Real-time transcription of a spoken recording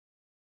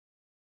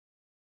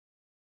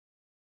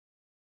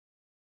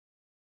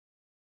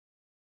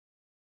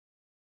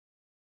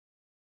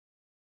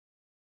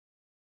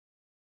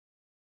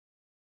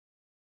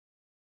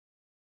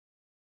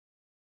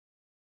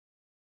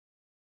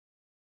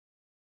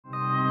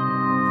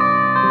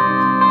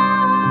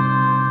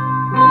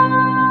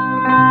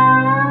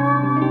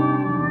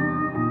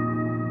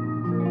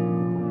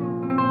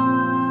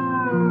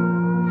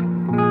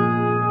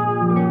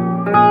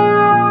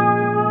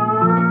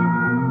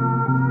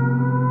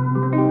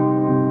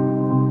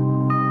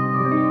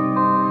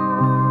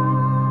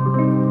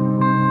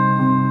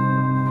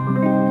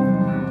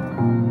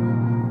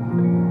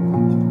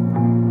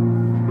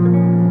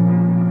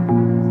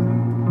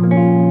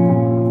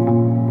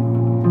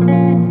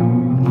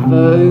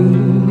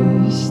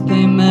First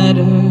they met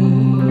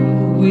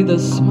her with a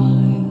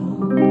smile,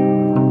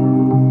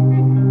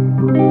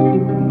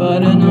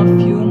 but in a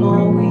few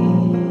more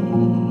weeks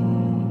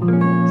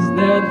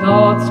their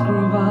thoughts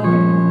grew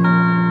wild,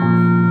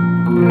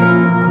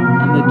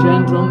 and the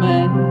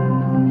gentlemen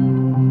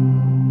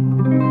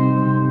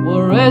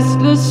were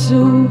restless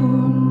soon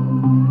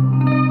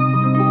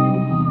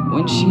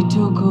when she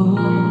took her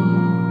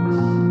walks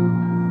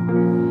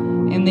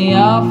in the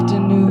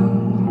afternoon.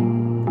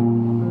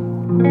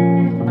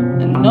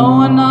 And no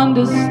one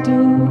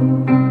understood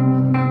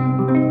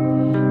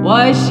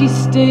why she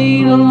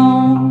stayed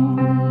alone,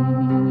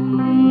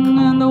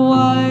 and the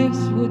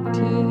wives would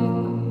take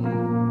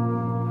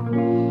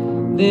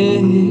their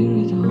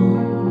hair at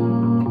home.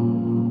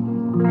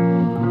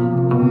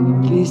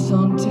 Please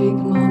don't take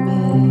my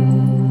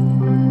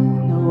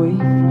man away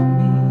from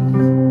me.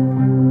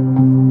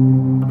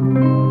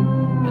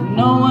 And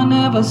no one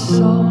ever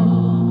saw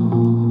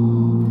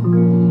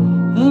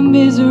the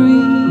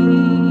misery,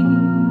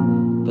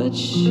 but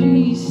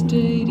she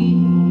stayed easy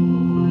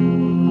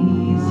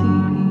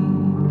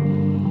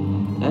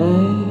as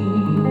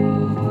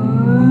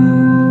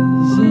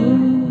a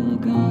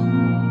gun.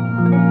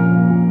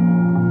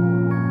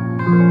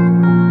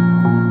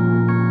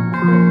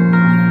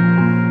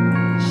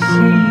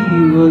 She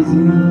was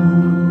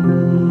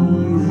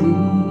easy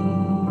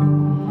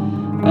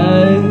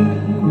as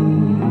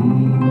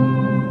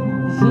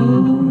a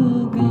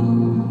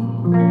gun.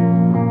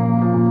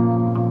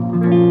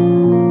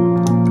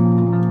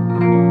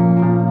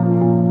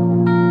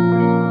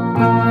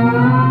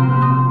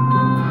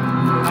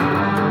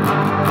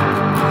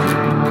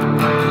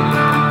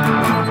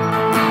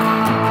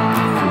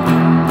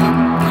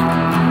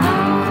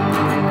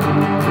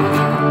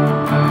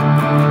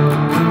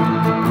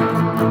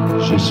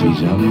 Je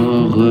suis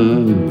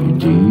amoureux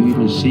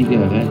d'une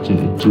cigarette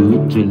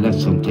toute la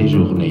santé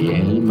journée.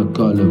 Elle me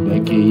colle au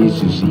bec et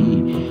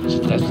souci,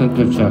 stress un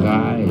peu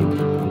ferraille.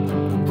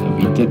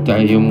 Vite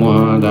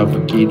taille-moi d'un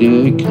paquet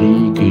de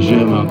cris que je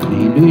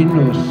m'incline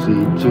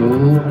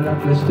aussitôt à la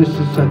place de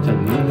ce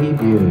satané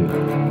vieux.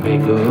 Mais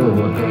go,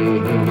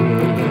 hey,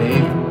 hey,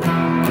 hey.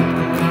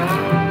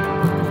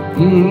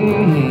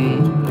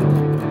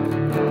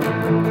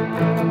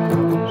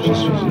 Je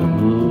suis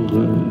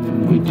amoureux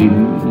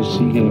d'une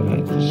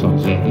cigarette. Sans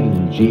elle,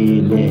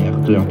 j'ai l'air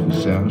d'un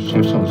poussin,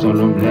 chef sans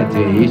l'omelette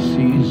et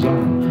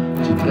Suzanne.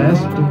 Tu te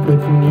restes un peu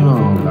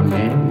pignon,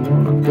 ramène-moi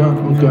encore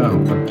un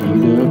paquet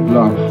de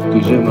blanc que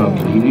je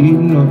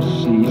m'incline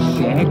aussi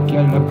sec à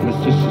la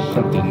place de ce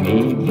satané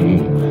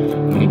vieux.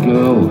 Mais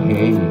go,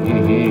 hey,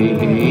 hey, hey,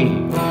 hey.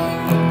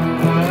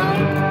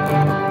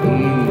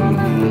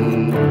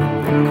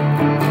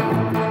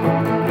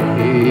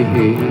 Hey,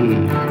 hey.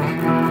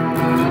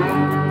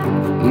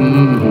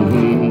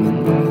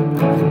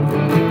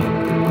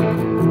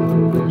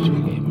 Je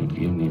l'aime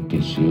bien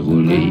épaissé,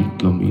 roulé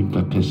comme une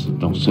papesse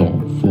dans son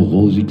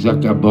fourreau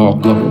zigzag à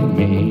Bourgogne.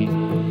 Mais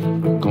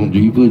quand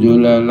du bout de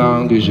la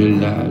langue je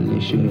la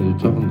lèche, le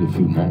temps de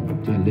fumant,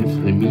 elle est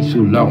frémie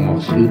sous leur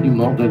morceau du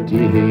monde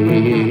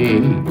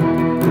entier.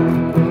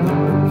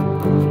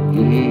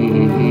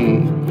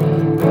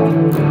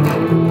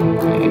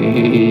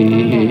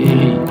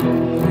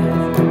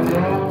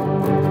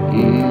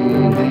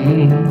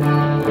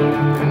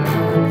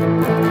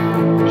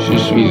 Je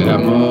suis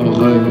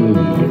amoureux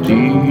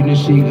d'une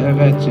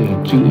cigarette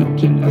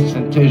toute la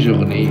sainte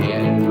journée.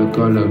 Elle me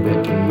colle au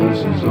bec et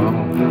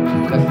Suzanne. Je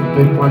reste un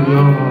peu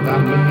poignant,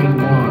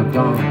 ramène-moi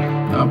dans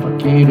un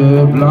paquet de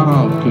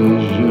blanc que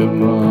je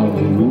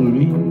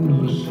m'enroule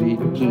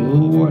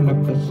aussitôt à la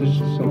place de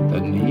ce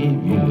satané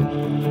vieux.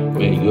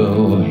 Mais go,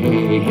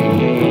 hey, hey,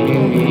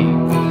 hey.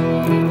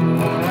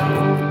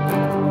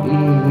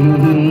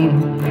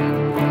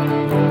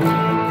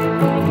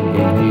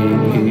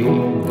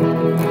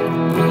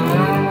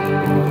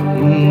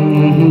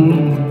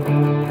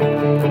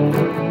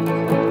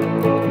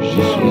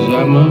 Je suis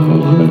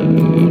amoureux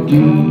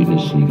d'une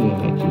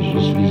cigarette, je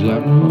suis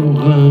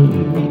amoureux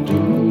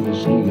d'une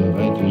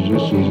cigarette, je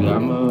suis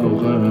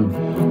amoureux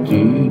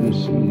d'une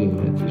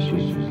cigarette, je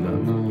suis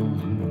amoureux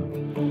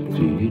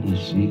d'une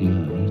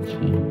cigarette.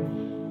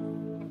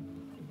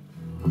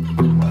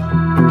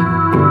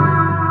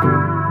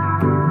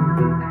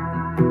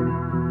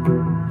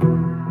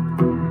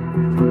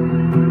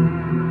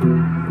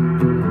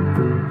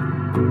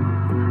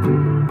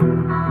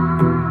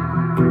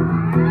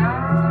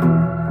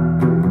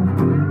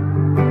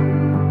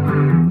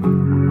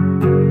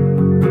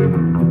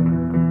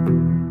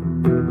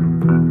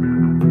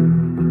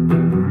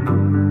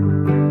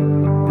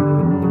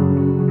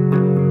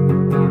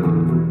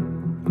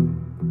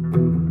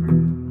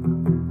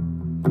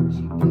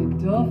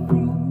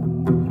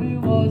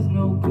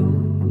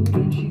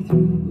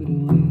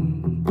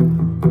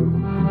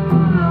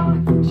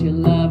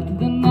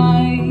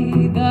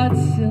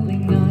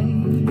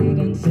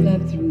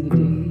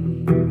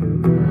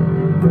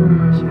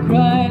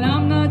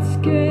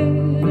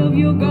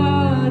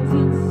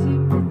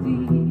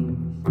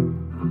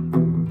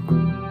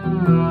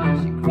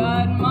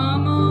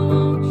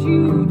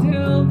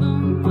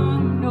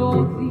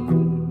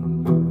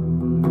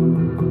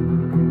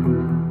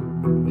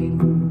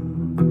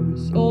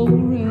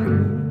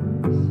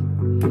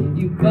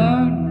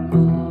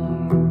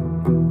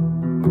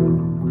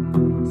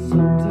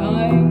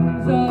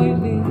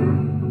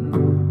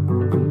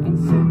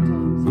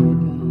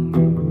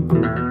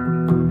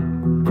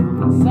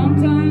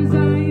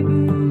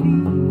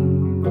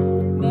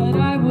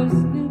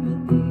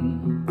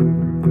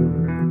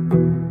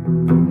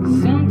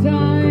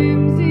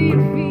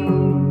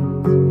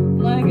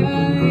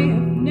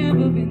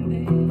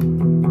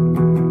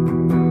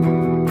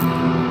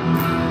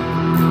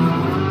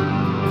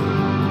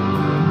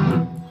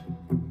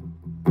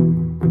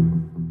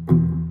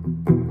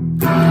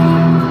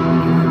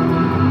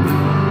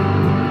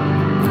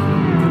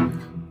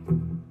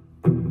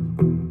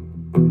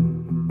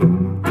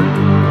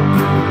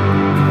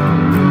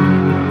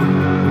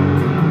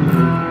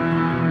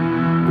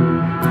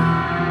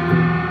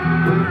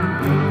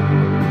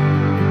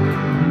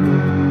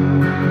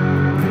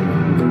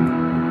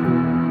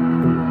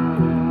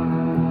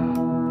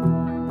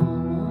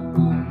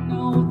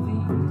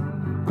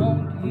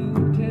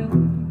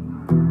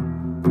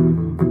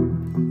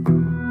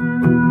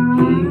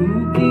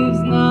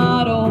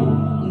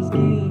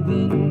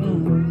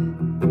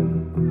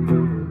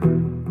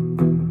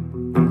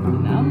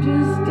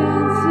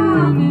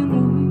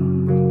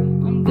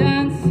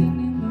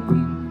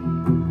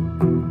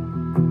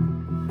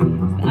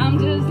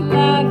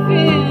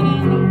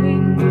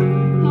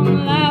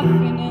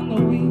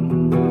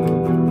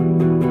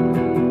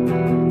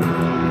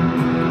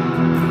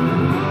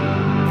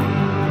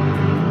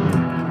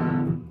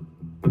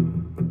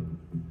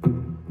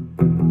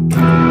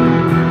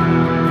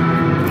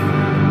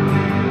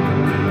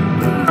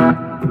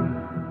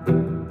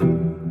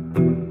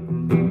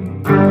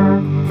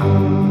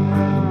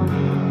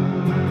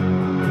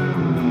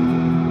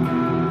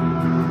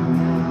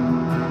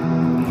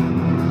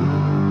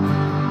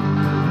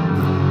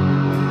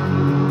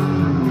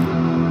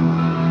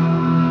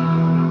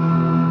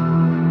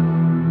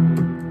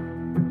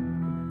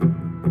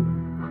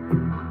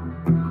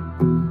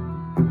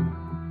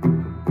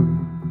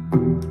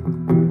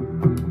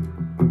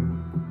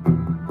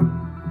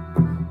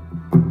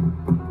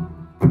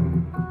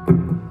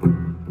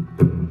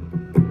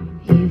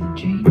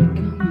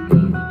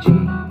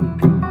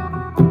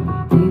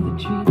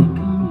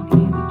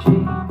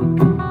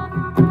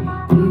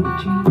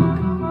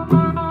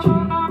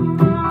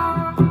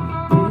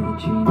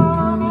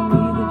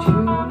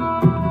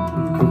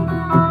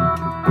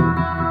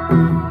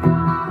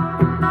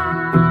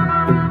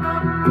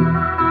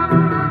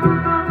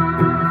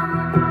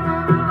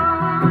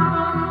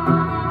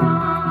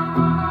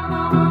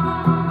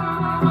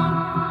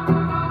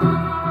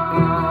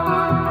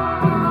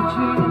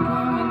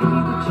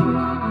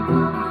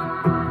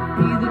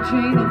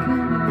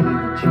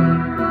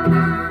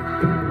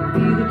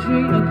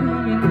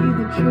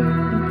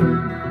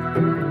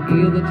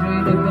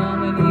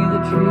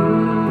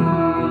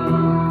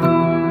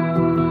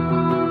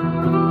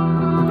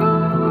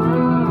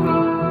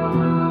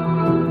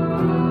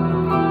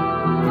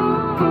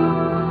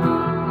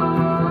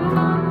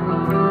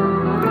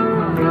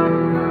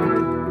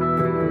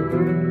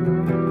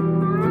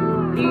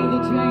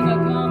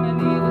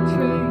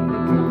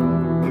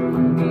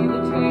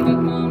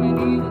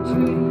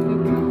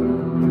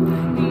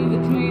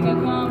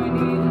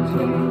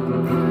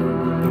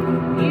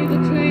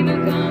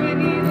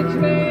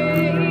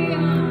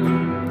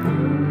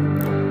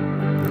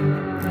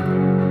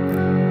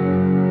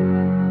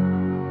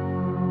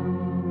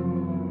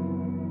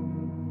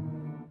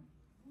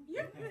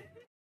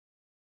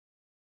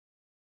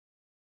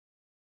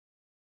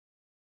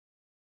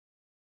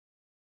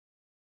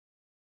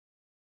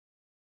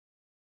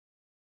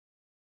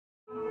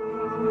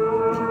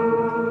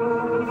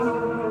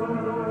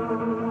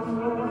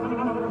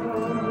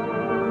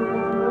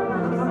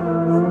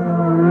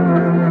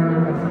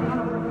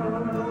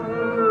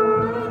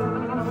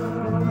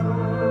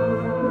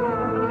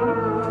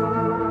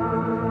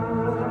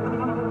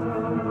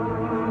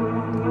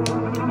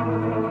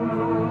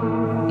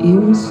 He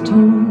was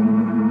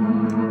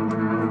told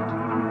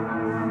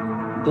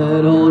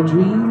that all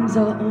dreams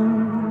are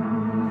old,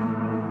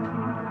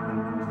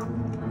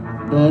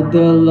 that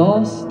they're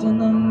lost in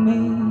the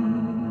maze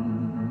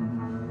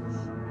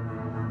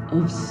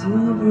of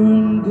silver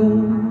and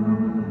gold.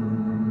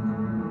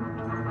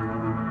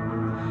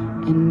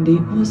 And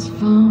it was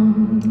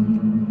found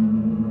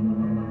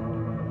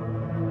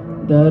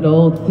that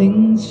all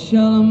things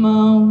shall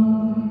amount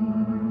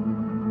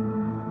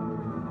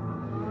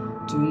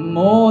to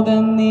more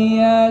than the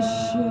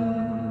ashes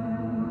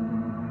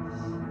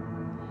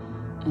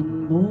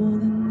and more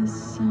than the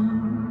sound.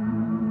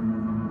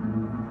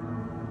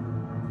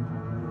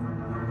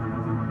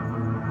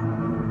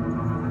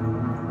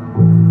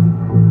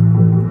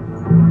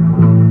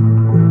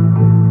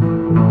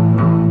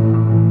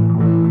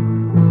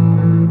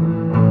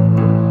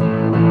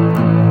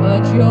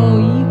 But you're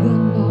eager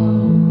now,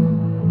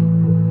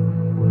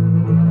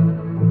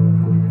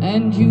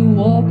 and you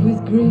walk with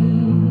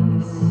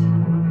grace,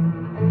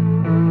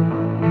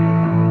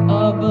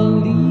 a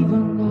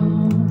believer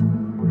now,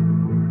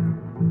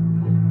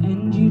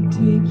 and you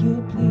take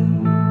your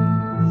place.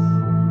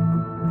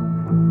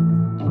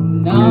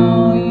 And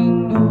now you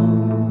know,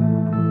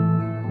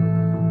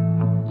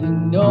 you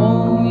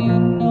know, you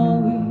know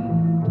it.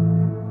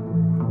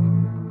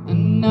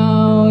 And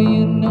now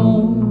you know,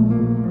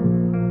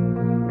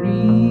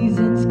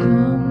 reasons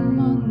come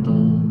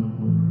undone.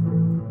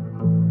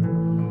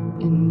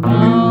 And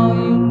now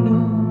you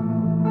know,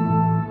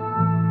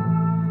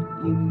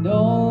 you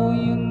know,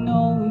 you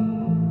know it.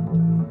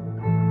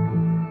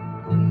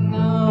 And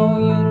now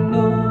you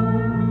know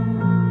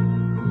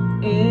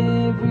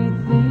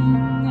everything.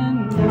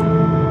 And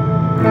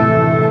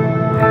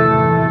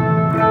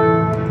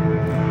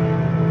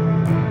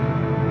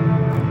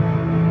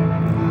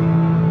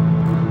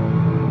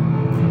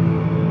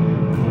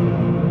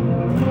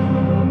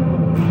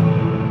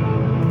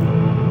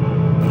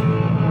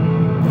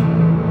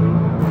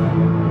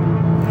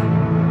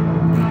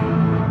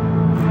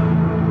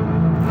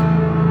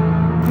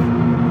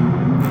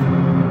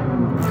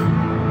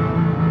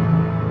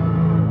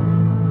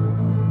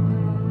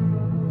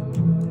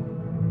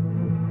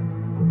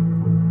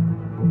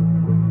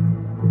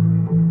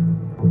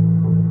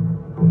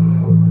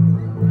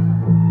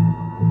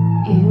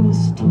it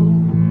was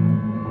told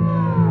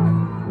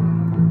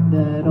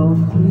that all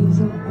fears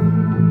are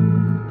old,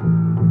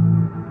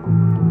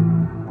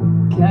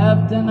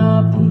 kept in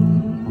our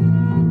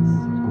peace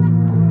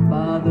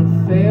by the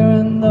fair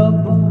and the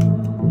bold.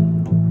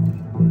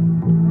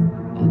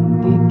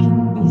 And it can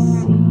be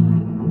seen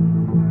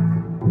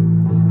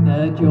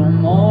that your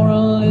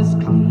moral is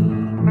clean,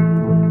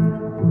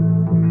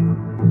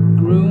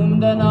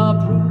 groomed and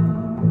approved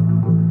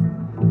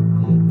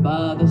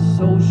by the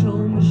social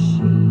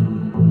machine.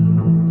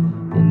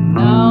 And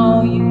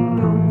now you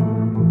know,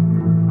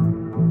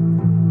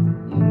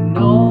 you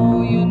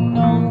know, you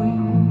know it.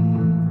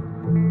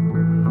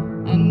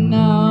 And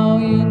now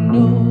you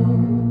know,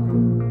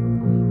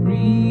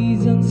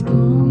 reasons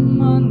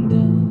come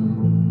undone.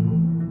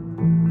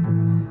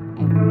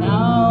 And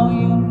now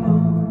you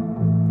know,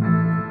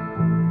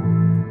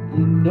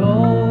 you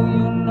know,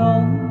 you know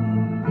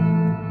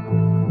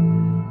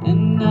it.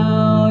 And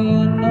now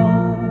you know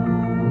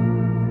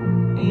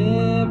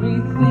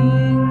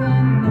everything. I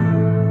know.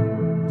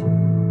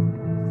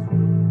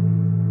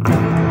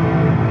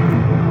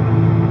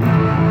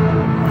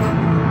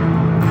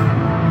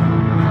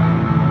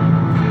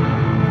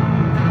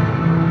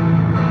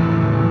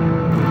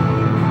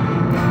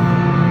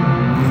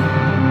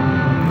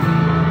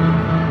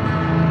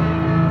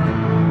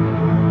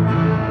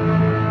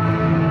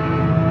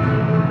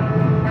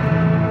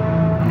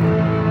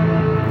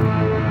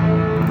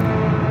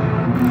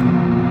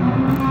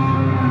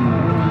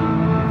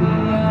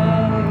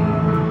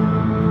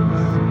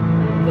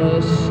 The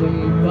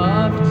shape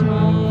of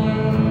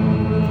time,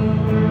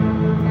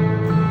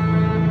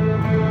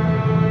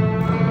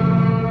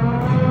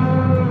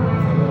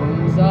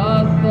 forms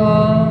our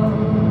thought,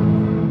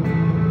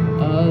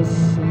 a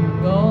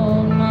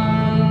single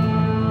mind.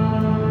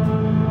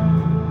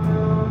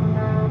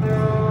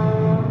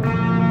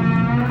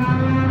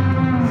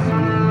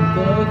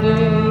 Through the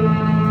days,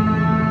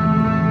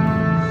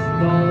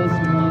 those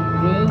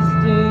wondrous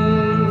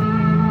days,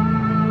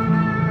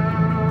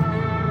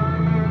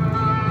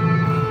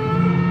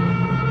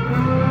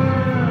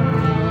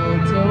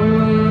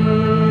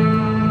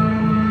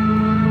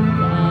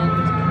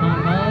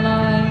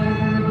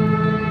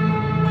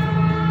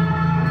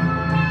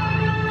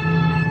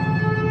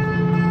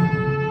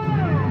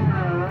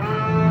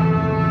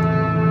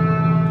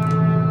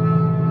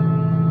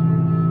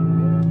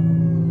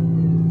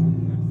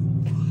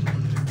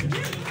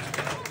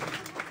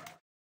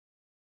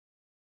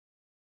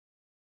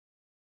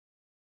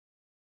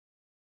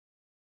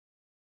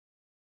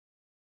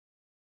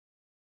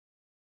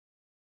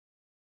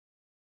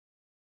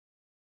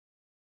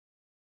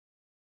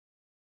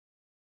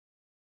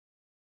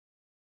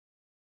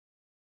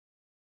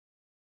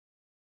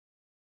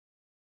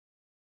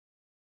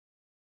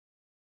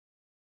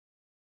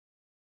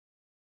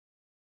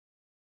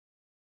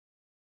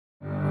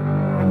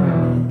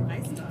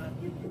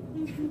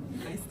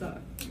 Nice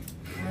talk.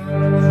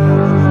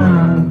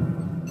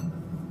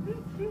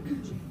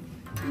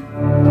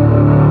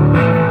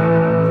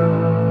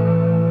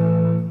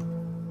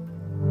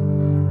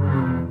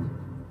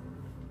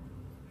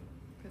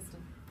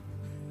 Kristen.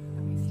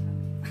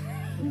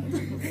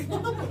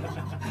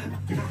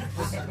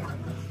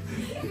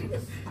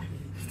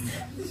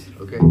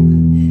 Okay.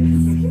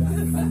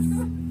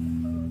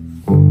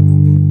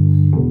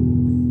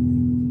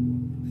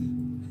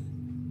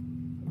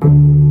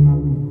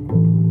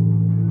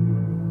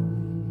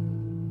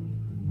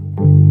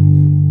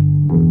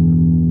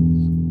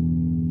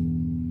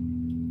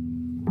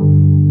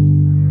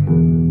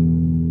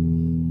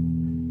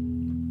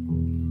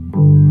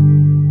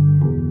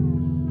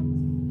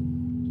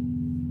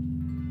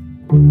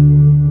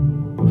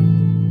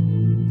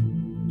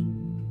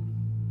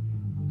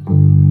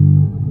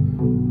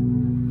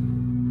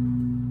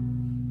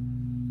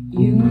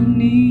 You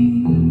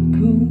need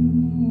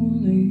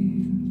cooling,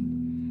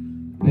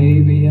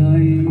 baby, I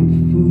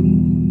ain't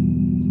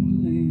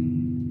fooling.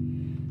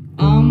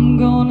 I'm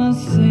gonna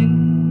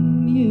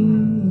send you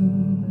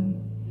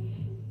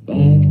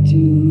back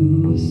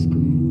to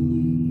schooling.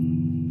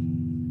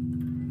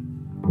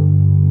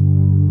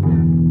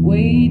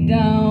 Way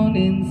down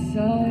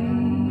inside,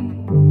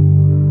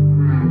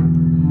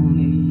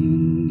 honey, you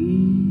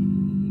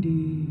need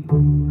it.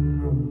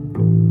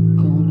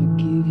 Gonna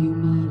give you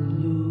my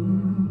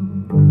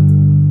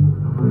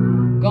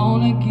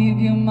gonna give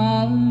you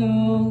my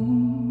love.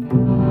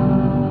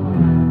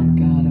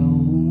 Got a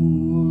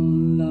whole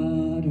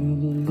lot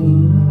of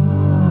love.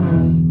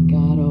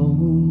 Got a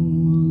whole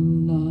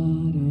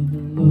lot of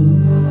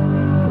love.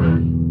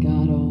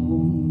 Got a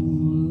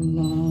whole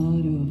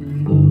lot of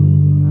love.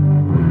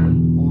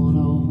 Want a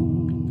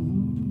whole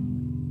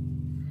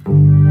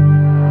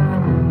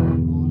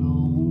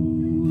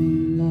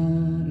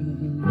lot of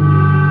love.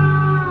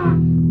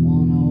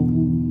 Want a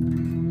whole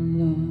lot of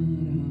love.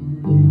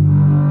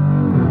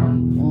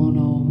 Want a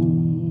whole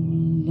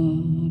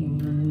lot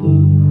of love.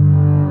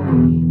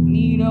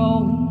 Need a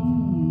whole.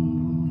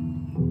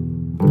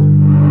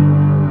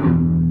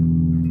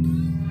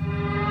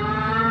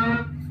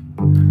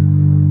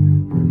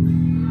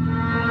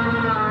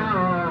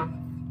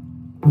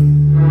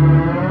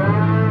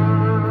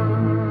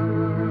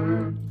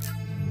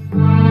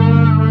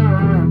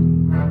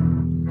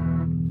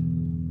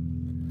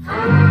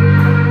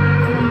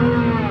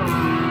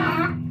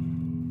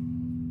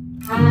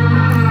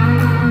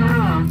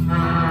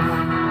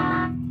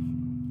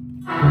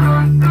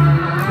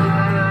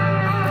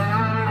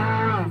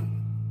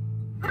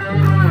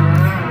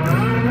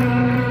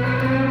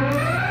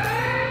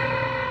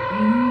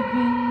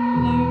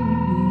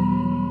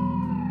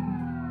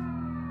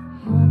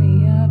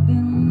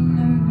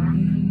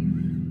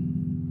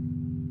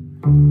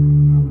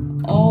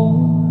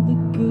 All the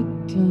good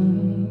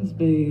times,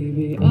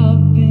 baby,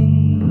 I've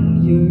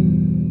been yearning.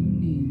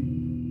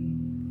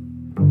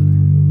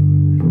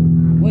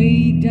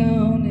 Way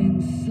down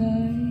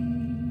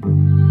inside,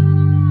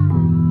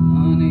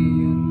 honey,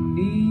 you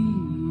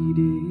need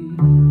it.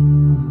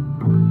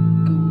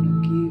 Gonna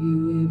give you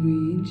every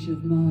inch of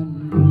my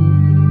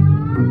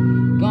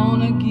love.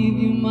 Gonna give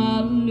you my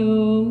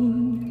love.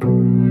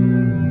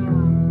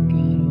 Got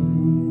a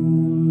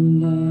whole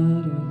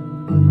lot of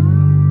love.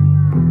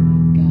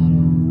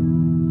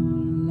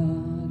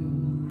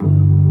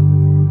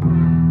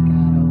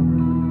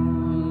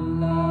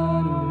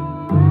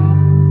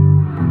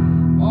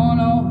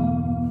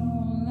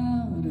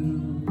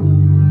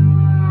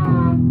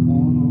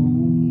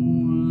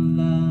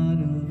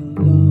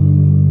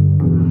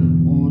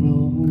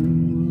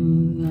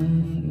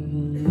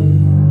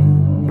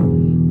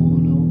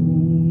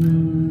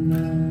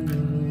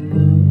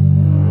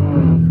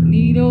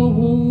 Need a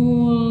whole